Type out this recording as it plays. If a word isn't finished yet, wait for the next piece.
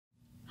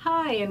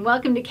Hi, and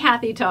welcome to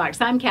Cathy Talks.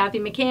 I'm Cathy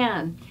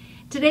McCann.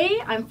 Today,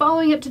 I'm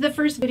following up to the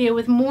first video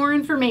with more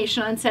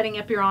information on setting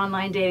up your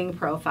online dating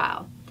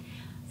profile.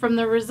 From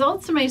the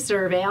results of my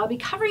survey, I'll be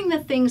covering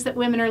the things that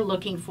women are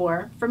looking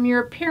for, from your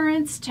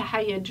appearance to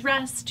how you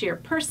dress to your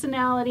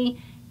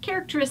personality,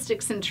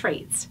 characteristics, and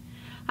traits.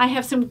 I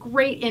have some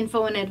great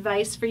info and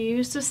advice for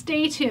you, so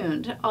stay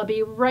tuned. I'll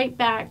be right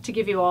back to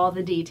give you all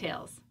the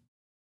details.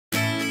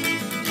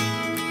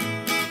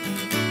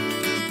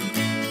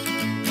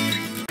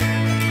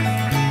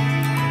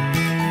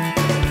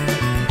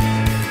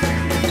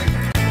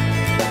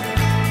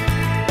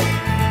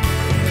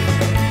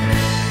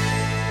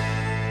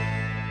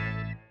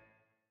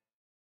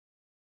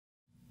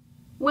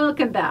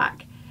 Welcome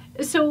back.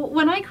 So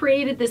when I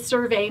created this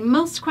survey,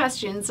 most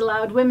questions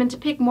allowed women to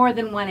pick more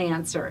than one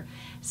answer.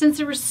 Since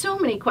there were so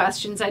many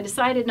questions, I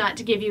decided not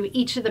to give you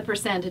each of the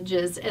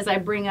percentages as I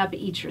bring up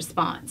each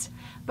response,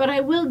 but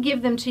I will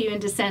give them to you in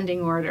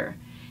descending order.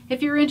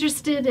 If you're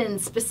interested in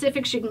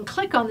specifics, you can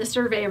click on the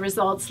survey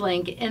results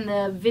link in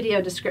the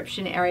video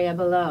description area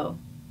below.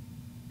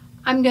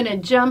 I'm going to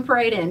jump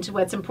right into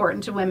what's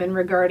important to women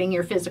regarding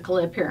your physical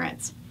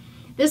appearance.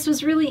 This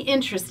was really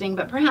interesting,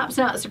 but perhaps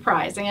not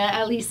surprising,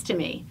 at least to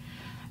me.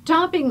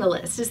 Topping the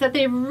list is that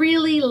they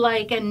really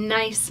like a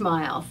nice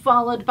smile,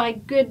 followed by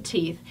good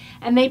teeth,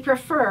 and they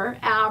prefer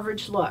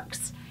average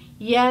looks.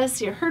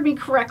 Yes, you heard me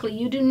correctly,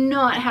 you do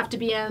not have to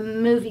be a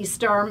movie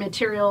star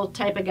material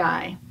type of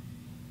guy.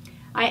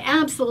 I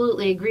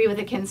absolutely agree with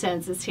the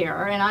consensus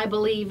here, and I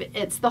believe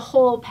it's the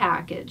whole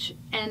package.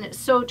 And it's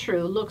so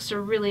true, looks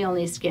are really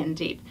only skin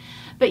deep.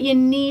 But you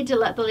need to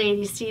let the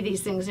ladies see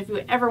these things if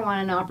you ever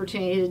want an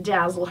opportunity to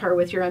dazzle her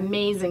with your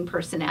amazing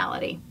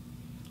personality.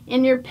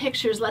 In your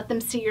pictures, let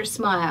them see your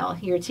smile,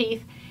 your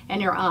teeth,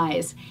 and your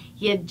eyes.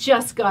 You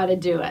just gotta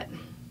do it.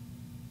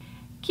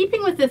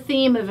 Keeping with the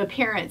theme of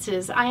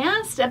appearances, I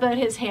asked about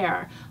his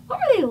hair. What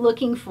were they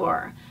looking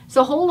for?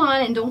 So hold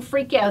on and don't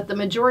freak out. The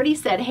majority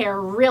said hair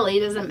really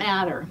doesn't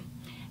matter.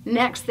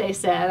 Next, they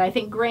said, I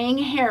think graying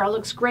hair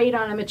looks great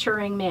on a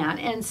maturing man,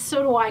 and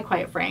so do I,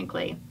 quite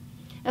frankly.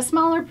 A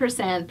smaller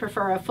percent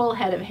prefer a full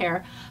head of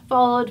hair,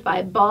 followed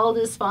by bald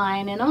is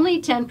fine, and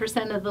only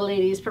 10% of the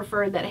ladies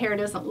preferred that hair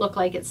doesn't look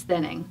like it's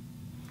thinning.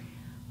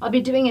 I'll be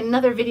doing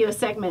another video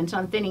segment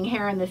on thinning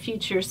hair in the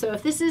future, so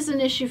if this is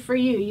an issue for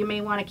you, you may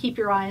want to keep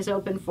your eyes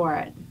open for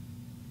it.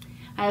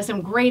 I have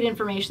some great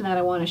information that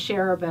I want to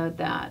share about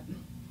that.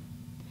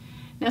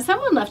 Now,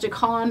 someone left a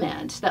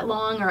comment that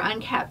long or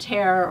unkept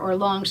hair or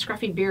long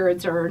scruffy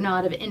beards are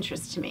not of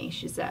interest to me,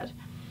 she said.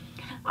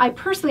 I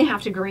personally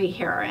have to agree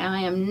here, and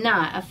I am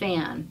not a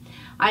fan.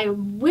 I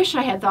wish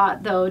I had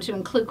thought, though, to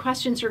include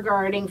questions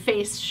regarding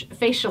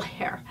facial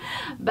hair,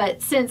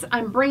 but since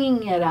I'm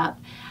bringing it up,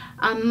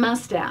 a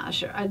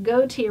mustache, a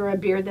goatee, or a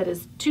beard that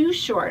is too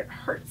short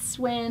hurts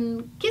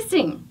when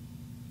kissing.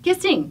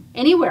 Kissing,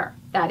 anywhere,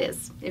 that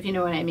is, if you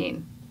know what I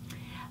mean.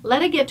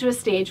 Let it get to a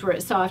stage where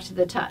it's soft to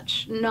the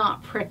touch,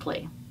 not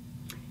prickly.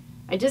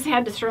 I just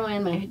had to throw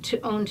in my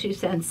own 2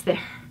 cents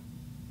there.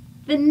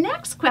 The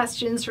next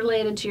question's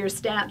related to your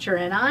stature,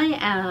 and I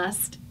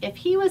asked if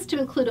he was to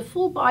include a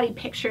full body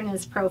picture in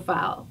his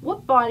profile,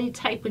 what body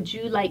type would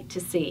you like to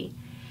see?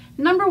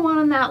 Number 1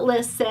 on that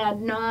list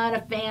said, not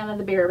a fan of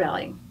the beer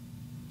belly.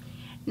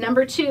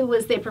 Number 2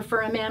 was they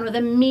prefer a man with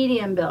a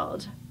medium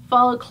build,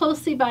 followed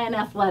closely by an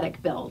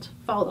athletic build,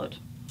 followed.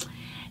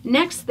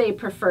 Next, they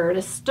preferred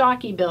a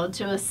stocky build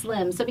to a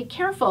slim, so be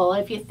careful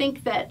if you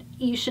think that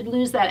you should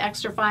lose that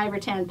extra 5 or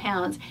 10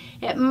 pounds.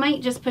 It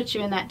might just put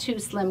you in that too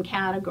slim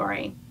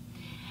category.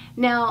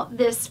 Now,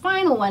 this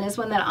final one is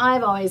one that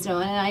I've always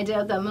known, and I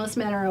doubt that most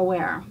men are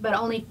aware, but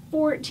only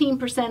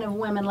 14% of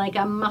women like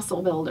a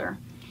muscle builder.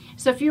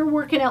 So if you're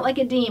working out like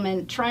a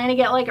demon, trying to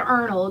get like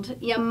Arnold,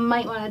 you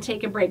might want to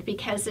take a break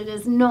because it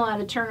is not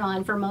a turn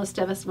on for most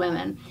of us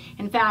women.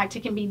 In fact,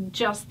 it can be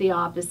just the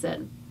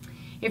opposite.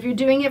 If you're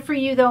doing it for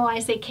you, though, I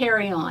say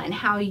carry on.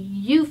 How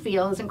you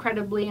feel is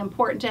incredibly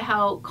important to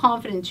how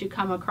confident you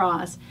come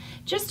across.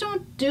 Just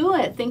don't do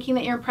it thinking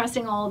that you're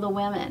impressing all the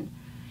women.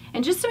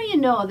 And just so you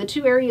know, the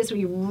 2 areas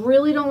we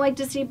really don't like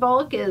to see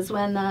bulk is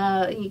when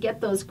you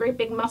get those great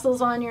big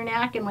muscles on your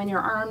neck and when your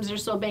arms are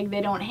so big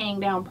they don't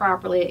hang down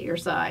properly at your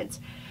sides.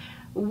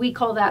 We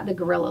call that the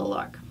gorilla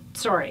look.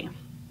 Sorry.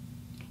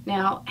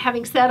 Now,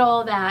 having said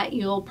all that,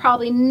 you'll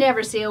probably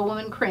never see a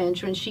woman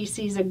cringe when she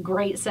sees a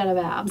great set of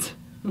abs.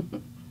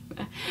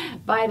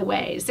 By the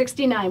way,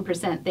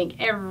 69% think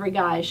every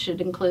guy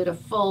should include a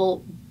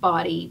full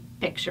body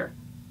picture.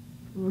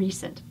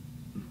 Recent.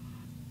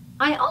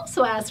 I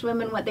also asked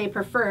women what they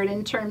preferred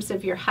in terms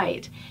of your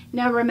height.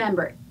 Now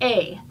remember,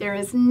 A, there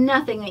is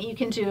nothing that you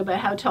can do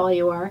about how tall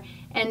you are,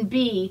 and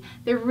B,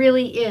 there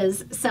really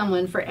is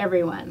someone for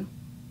everyone.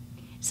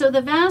 So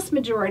the vast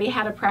majority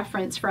had a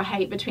preference for a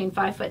height between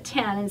 5'10"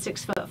 and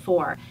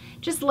 6'4".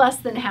 Just less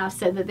than half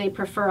said that they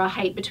prefer a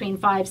height between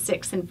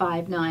 5'6" and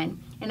 5'9",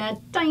 and a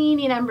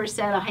tiny number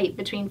said a height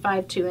between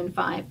 5'2" and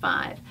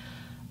 5'5".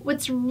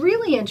 What's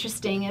really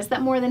interesting is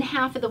that more than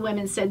half of the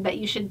women said that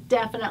you should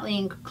definitely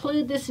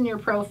include this in your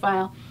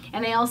profile,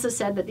 and they also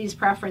said that these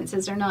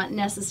preferences are not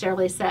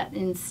necessarily set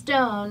in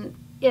stone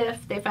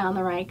if they found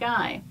the right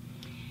guy.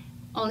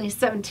 Only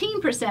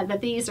 17%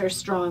 that these are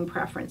strong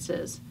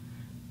preferences.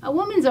 A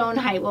woman's own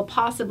height will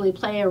possibly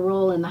play a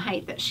role in the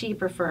height that she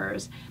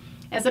prefers.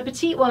 As a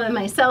petite woman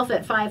myself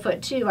at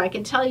 5'2", I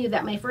can tell you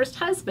that my first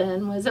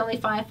husband was only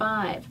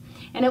 5'5",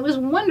 and it was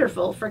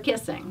wonderful for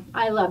kissing.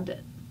 I loved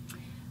it.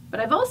 But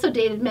I've also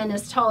dated men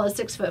as tall as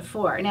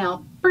 6'4".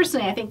 Now,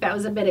 personally, I think that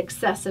was a bit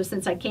excessive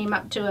since I came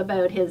up to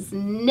about his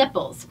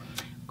nipples.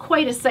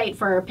 Quite a sight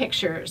for our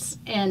pictures,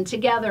 and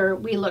together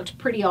we looked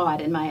pretty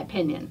odd in my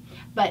opinion.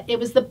 But it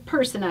was the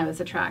person I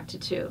was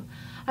attracted to.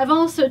 I've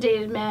also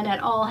dated men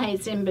at all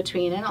heights in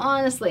between, and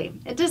honestly,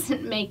 it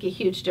doesn't make a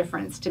huge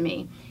difference to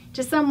me.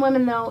 To some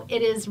women, though,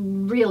 it is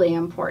really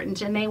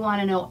important, and they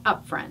want to know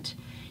upfront.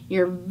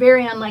 You're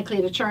very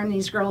unlikely to charm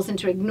these girls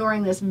into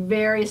ignoring this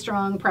very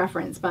strong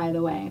preference, by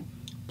the way.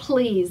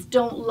 Please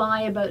don't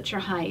lie about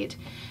your height,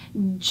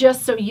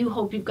 just so you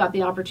hope you've got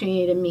the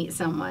opportunity to meet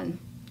someone.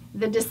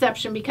 The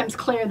deception becomes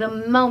clear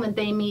the moment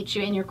they meet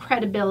you, and your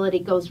credibility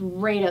goes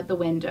right out the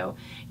window.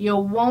 You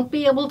won't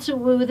be able to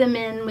woo them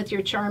in with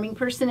your charming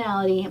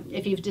personality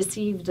if you've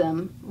deceived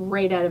them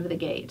right out of the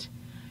gate.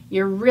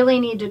 You really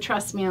need to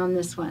trust me on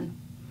this one.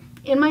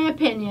 In my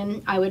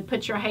opinion, I would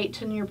put your height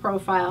in your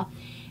profile,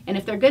 and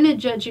if they're going to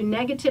judge you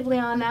negatively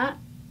on that,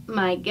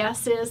 my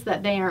guess is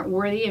that they aren't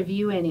worthy of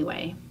you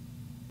anyway.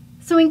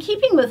 So in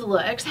keeping with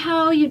looks,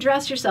 how you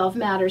dress yourself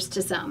matters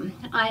to some.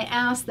 I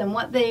asked them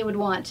what they would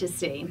want to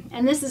see,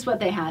 and this is what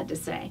they had to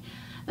say.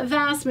 A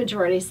vast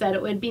majority said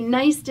it would be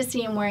nice to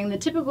see him wearing the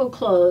typical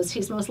clothes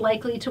he's most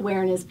likely to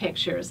wear in his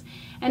pictures.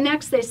 And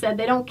next they said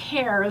they don't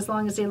care as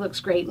long as he looks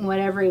great in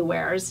whatever he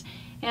wears.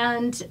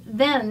 And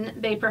then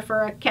they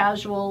prefer a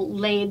casual,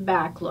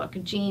 laid-back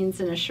look,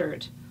 jeans and a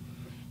shirt.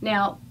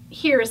 Now,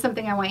 here is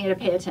something I want you to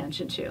pay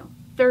attention to.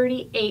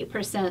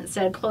 38%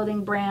 said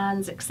clothing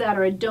brands,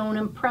 etc. don't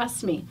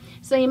impress me.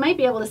 So you might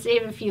be able to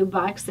save a few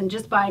bucks and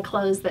just buy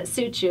clothes that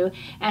suit you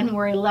and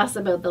worry less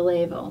about the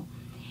label.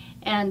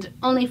 And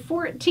only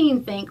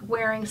 14 think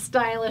wearing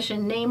stylish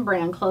and name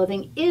brand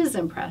clothing is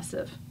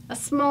impressive. A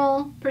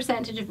small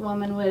percentage of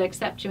women would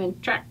accept you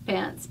in track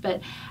pants,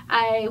 but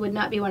I would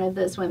not be one of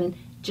those women,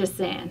 just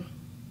saying.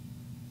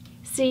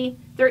 See,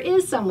 there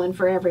is someone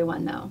for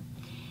everyone though.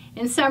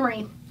 In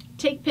summary,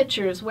 take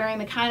pictures wearing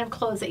the kind of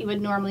clothes that you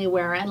would normally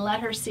wear and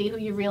let her see who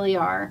you really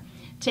are.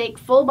 Take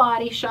full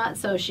body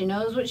shots so she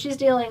knows what she's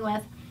dealing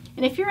with.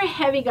 And if you're a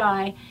heavy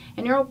guy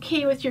and you're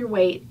okay with your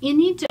weight, you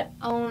need to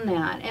own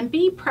that and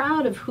be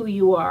proud of who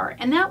you are.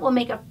 And that will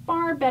make a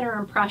far better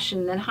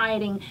impression than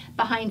hiding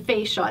behind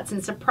face shots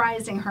and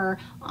surprising her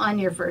on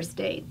your first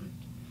date.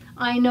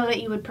 I know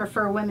that you would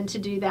prefer women to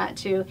do that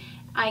too.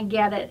 I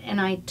get it, and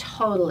I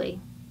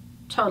totally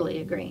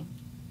agree.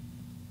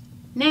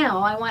 Now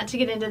I want to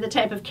get into the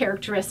type of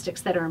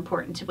characteristics that are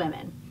important to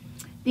women.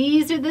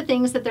 These are the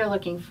things that they're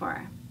looking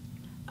for.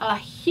 A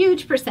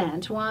huge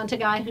percent want a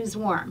guy who's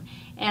warm,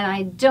 and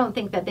I don't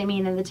think that they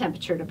mean in the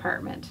temperature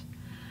department.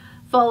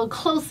 Followed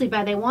closely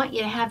by they want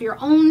you to have your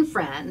own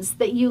friends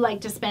that you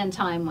like to spend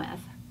time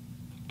with.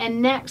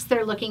 And next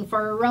they're looking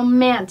for a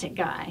romantic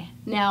guy.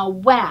 Now,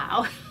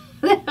 wow,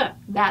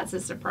 that's a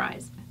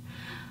surprise.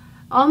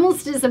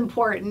 Almost as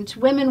important,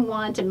 women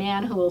want a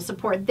man who will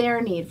support their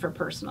need for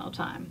personal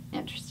time.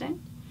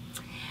 Interesting.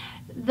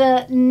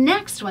 The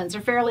next ones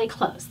are fairly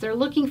close. They're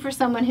looking for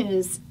someone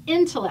who's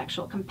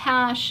intellectual,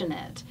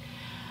 compassionate,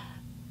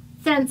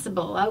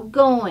 sensible,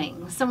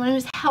 outgoing, someone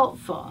who's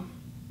helpful.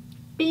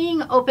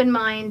 Being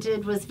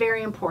open-minded was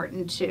very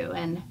important too.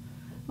 And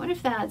what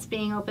if that's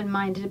being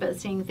open-minded about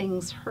seeing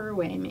things her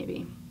way,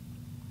 maybe?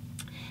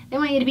 They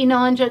want you to be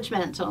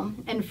non-judgmental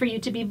and for you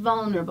to be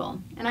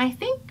vulnerable. And I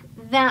think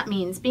that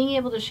means being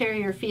able to share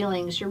your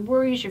feelings, your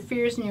worries, your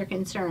fears, and your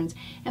concerns.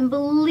 And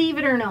believe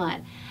it or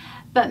not,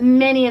 but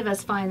many of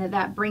us find that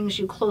that brings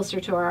you closer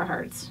to our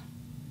hearts.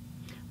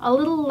 A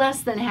little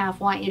less than half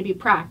want you to be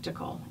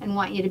practical and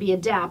want you to be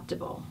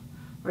adaptable.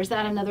 Or is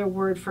that another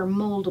word for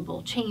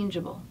moldable,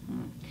 changeable?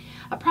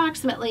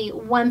 Approximately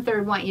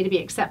 1/3 want you to be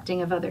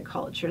accepting of other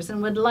cultures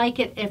and would like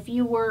it if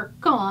you were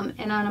calm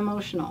and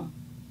unemotional.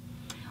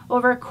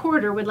 Over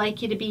 1/4 would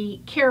like you to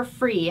be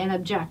carefree and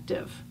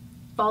objective,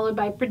 followed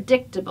by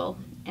predictable,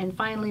 and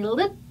finally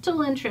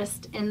little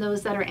interest in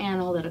those that are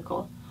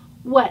analytical.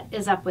 What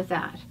is up with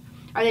that?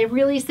 Are they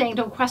really saying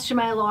don't question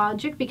my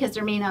logic because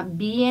there may not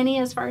be any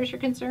as far as you're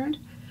concerned?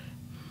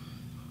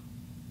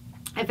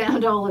 I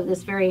found all of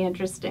this very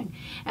interesting,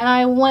 and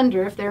I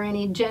wonder if there are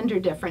any gender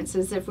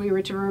differences if we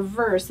were to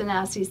reverse and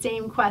ask these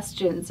same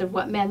questions of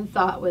what men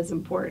thought was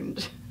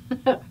important.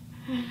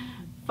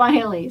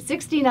 Finally,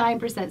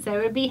 69% said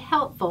it would be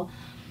helpful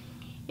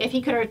if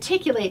he could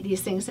articulate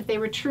these things if they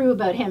were true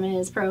about him and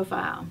his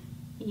profile.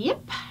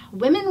 Yep,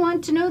 women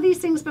want to know these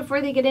things before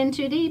they get in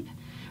too deep.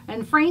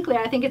 And frankly,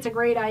 I think it's a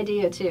great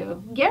idea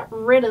too. Get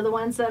rid of the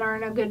ones that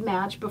aren't a good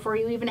match before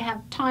you even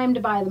have time to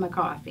buy them a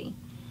coffee.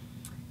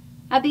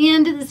 At the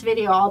end of this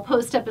video, I'll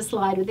post up a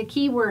slide with the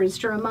keywords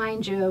to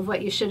remind you of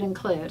what you should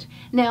include.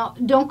 Now,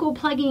 don't go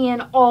plugging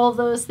in all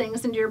those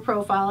things into your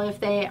profile if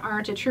they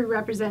aren't a true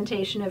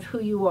representation of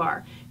who you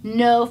are.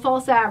 No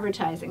false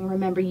advertising.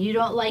 Remember, you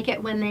don't like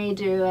it when they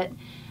do it,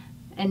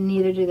 and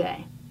neither do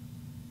they.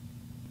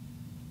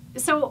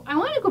 So I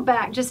want to go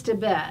back just a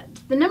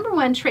bit. The number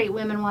one trait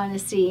women want to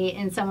see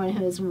in someone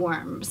who is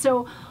warm.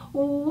 So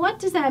what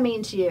does that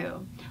mean to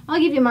you? I'll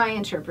give you my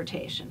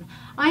interpretation.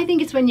 I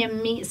think it's when you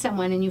meet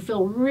someone and you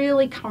feel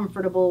really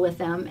comfortable with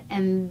them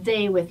and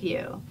they with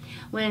you.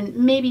 When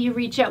maybe you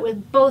reach out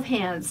with both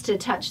hands to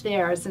touch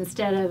theirs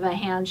instead of a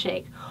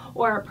handshake,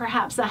 or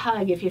perhaps a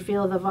hug if you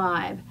feel the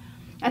vibe.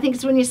 I think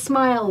it's when you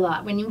smile a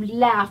lot, when you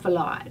laugh a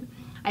lot.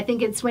 I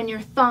think it's when you're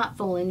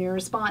thoughtful in your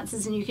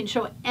responses and you can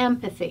show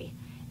empathy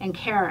and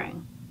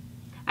caring.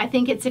 I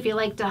think it's if you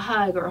like to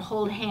hug or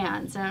hold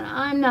hands, and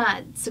I'm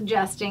not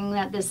suggesting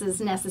that this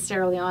is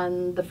necessarily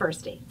on the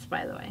first dates,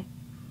 by the way.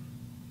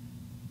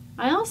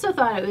 I also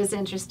thought it was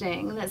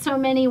interesting that so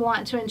many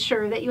want to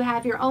ensure that you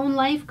have your own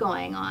life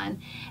going on,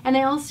 and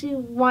they also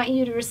want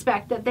you to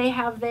respect that they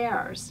have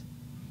theirs.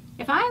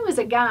 If I was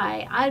a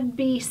guy, I'd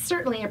be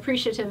certainly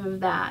appreciative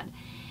of that.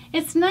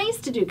 It's nice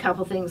to do a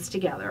couple things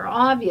together,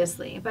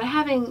 obviously, but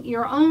having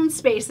your own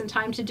space and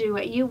time to do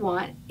what you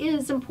want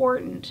is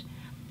important.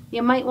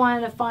 You might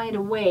want to find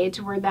a way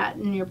to word that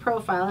in your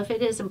profile if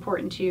it is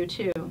important to you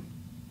too.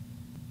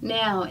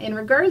 Now, in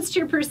regards to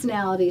your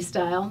personality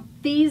style,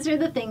 these are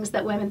the things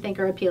that women think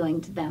are appealing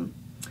to them.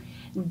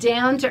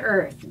 Down to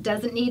earth,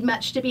 doesn't need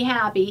much to be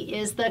happy,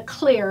 is the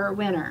clear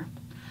winner,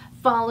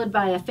 followed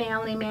by a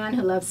family man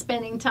who loves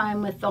spending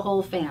time with the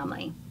whole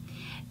family.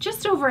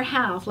 Just over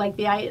half like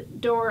the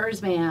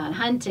outdoors man,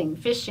 hunting,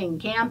 fishing,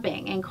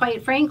 camping, and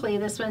quite frankly,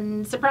 this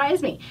one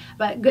surprised me,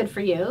 but good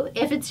for you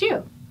if it's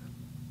you.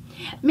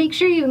 Make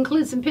sure you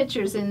include some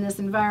pictures in this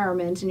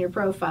environment in your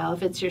profile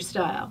if it's your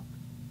style.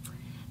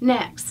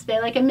 Next,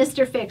 they like a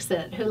Mr.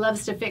 Fix-It who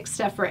loves to fix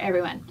stuff for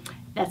everyone.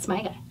 That's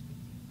my guy.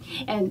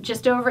 And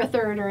just over a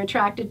third are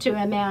attracted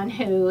to a man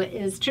who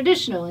is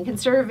traditional and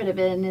conservative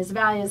in his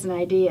values and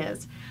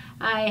ideas.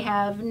 I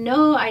have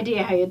no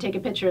idea how you'd take a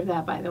picture of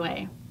that, by the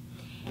way.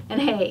 And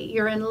hey,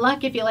 you're in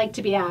luck if you like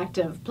to be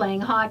active,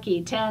 playing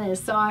hockey,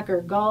 tennis,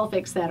 soccer, golf,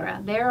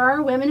 etc. There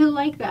are women who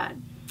like that.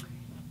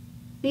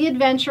 The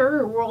adventurer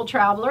or world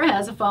traveler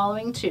has a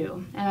following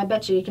too, and I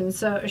bet you can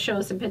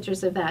show some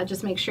pictures of that.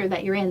 Just make sure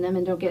that you're in them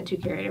and don't get too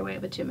carried away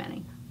with too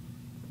many.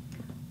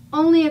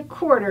 Only a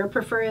quarter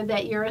prefer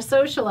that you're a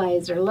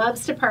socializer,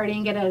 loves to party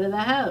and get out of the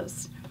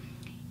house.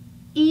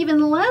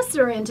 Even less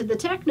are into the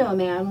techno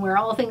man, where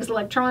all things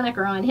electronic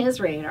are on his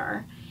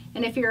radar.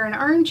 And if you're an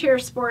armchair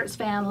sports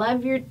fan,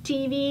 love your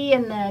TV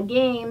and the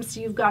games,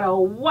 you've got a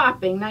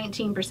whopping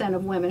 19%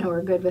 of women who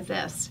are good with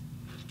this.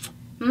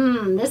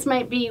 This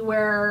might be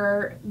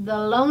where the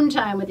alone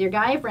time with your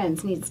guy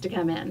friends needs to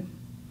come in.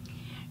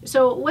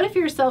 So what if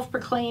you're a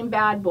self-proclaimed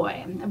bad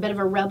boy, a bit of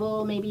a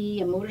rebel, maybe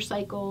a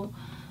motorcycle?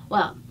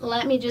 Well,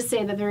 let me just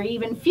say that there are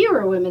even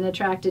fewer women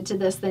attracted to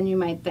this than you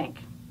might think.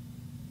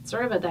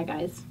 Sorry about that,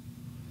 guys.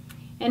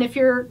 And if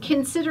you're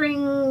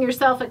considering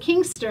yourself a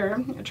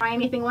kinkster, a try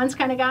anything once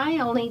kind of guy,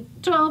 only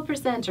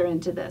 12% are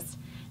into this.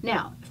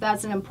 Now, if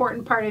that's an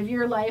important part of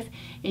your life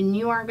and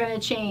you aren't going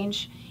to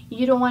change,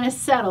 you don't want to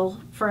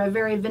settle for a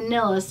very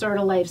vanilla sort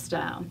of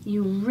lifestyle.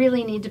 You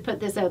really need to put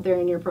this out there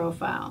in your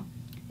profile.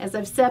 As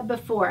I've said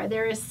before,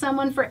 there is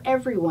someone for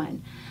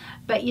everyone,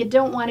 but you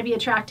don't want to be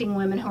attracting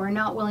women who are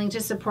not willing to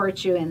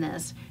support you in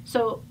this.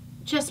 So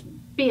just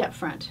be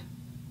upfront.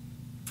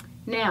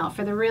 Now,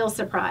 for the real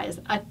surprise,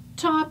 a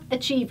top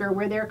achiever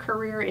where their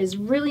career is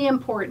really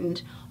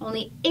important,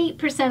 only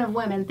 8% of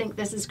women think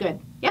this is good.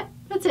 Yep,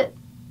 that's it.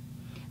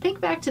 Think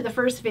back to the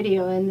first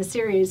video in the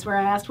series where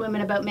I asked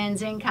women about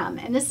men's income,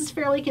 and this is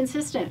fairly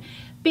consistent.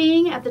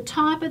 Being at the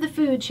top of the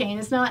food chain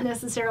is not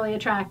necessarily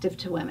attractive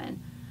to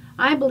women.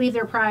 I believe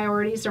their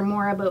priorities are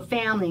more about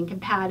family and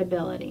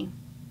compatibility.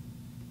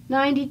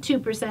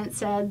 92%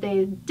 said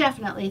they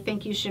definitely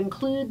think you should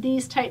include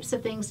these types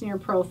of things in your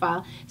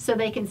profile so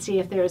they can see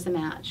if there's a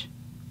match.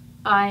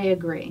 I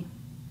agree.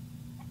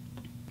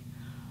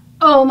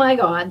 Oh my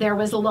God, there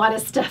was a lot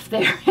of stuff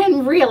there,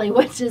 and really,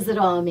 what does it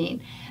all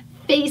mean?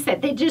 Face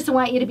it, they just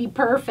want you to be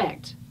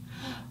perfect.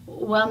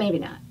 Well, maybe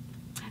not.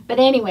 But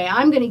anyway,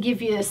 I'm going to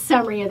give you a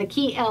summary of the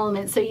key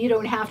elements so you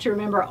don't have to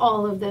remember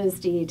all of those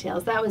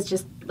details. That was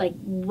just like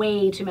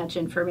way too much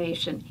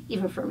information,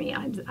 even for me.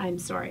 I'm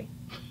sorry.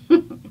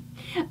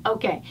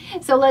 Okay,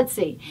 so let's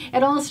see.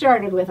 It all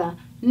started with a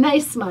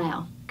nice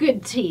smile,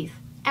 good teeth,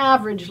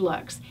 average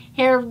looks.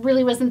 Hair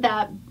really wasn't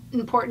that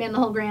important in the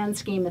whole grand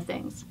scheme of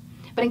things.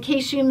 But in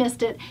case you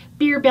missed it,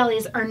 beer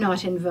bellies are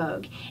not in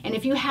vogue. And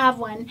if you have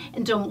one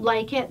and don't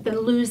like it,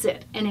 then lose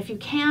it. And if you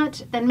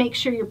can't, then make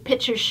sure your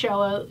pictures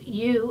show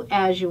you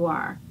as you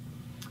are.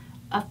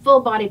 A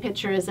full body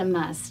picture is a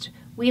must.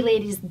 We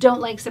ladies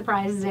don't like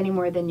surprises any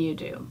more than you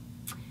do.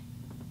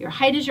 Your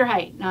height is your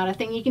height. Not a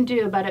thing you can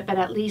do about it, but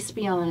at least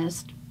be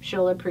honest.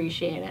 She'll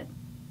appreciate it.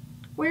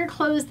 Wear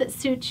clothes that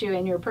suit you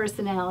and your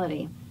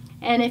personality.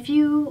 And if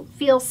you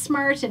feel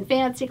smart in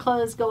fancy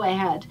clothes, go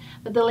ahead.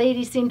 But the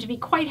ladies seem to be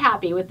quite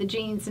happy with the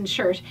jeans and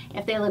shirt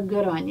if they look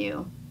good on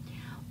you.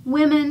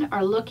 Women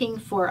are looking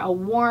for a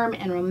warm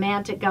and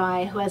romantic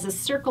guy who has a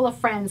circle of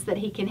friends that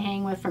he can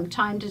hang with from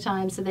time to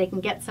time so they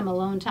can get some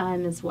alone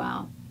time as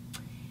well.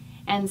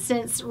 And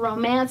since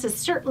romance is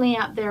certainly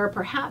out there,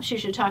 perhaps you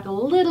should talk a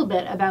little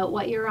bit about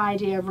what your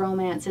idea of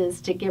romance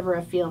is to give her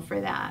a feel for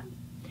that.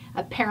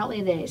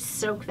 Apparently they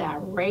soak that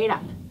right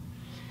up.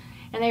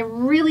 And they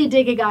really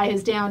dig a guy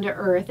who's down to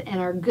earth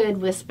and are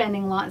good with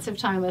spending lots of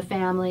time with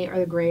family or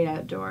the great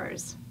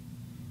outdoors.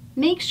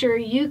 Make sure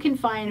you can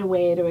find a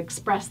way to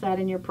express that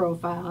in your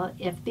profile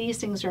if these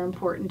things are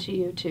important to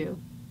you too,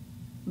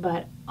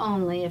 but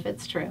only if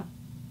it's true.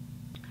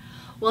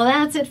 Well,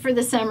 that's it for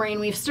the summary, and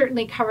we've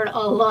certainly covered a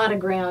lot of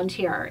ground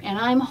here, and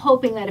I'm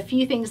hoping that a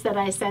few things that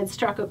I said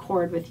struck a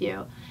chord with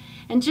you.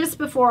 And just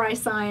before I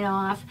sign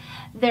off,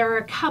 there are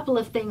a couple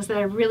of things that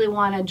I really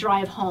want to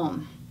drive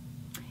home.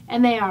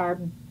 And they are,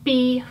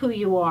 be who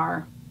you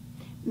are.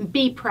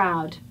 Be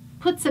proud.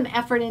 Put some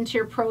effort into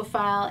your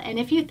profile, and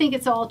if you think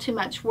it's all too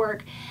much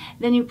work,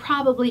 then you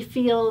probably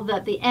feel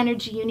that the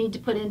energy you need to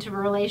put into a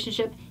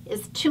relationship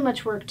is too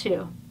much work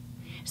too.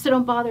 So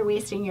don't bother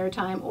wasting your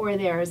time or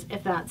theirs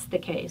if that's the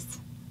case.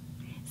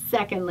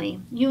 Secondly,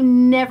 you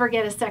never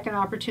get a second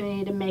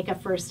opportunity to make a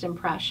first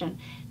impression.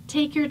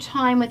 Take your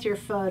time with your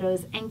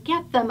photos and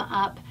get them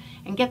up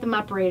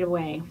right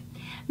away.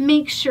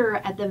 Make sure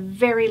at the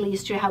very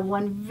least you have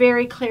one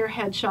very clear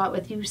headshot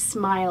with you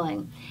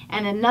smiling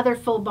and another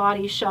full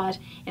body shot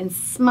and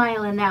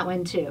smile in that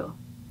one too.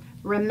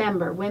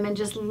 Remember, women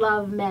just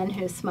love men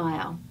who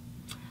smile.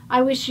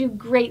 I wish you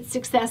great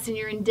success in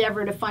your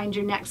endeavor to find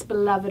your next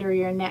beloved or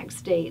your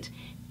next date.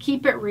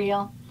 Keep it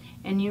real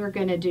and you're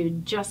going to do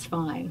just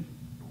fine.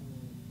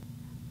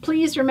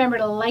 Please remember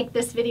to like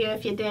this video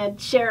if you did,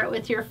 share it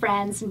with your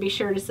friends, and be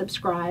sure to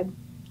subscribe.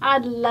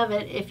 I'd love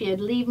it if you'd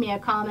leave me a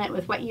comment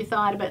with what you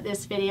thought about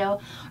this video,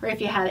 or if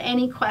you had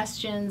any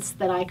questions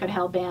that I could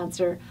help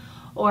answer,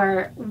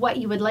 or what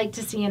you would like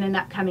to see in an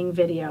upcoming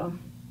video.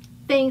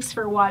 Thanks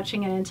for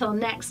watching, and until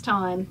next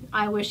time,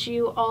 I wish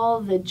you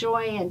all the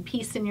joy and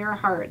peace in your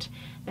heart,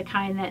 the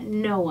kind that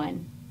no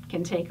one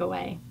can take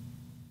away.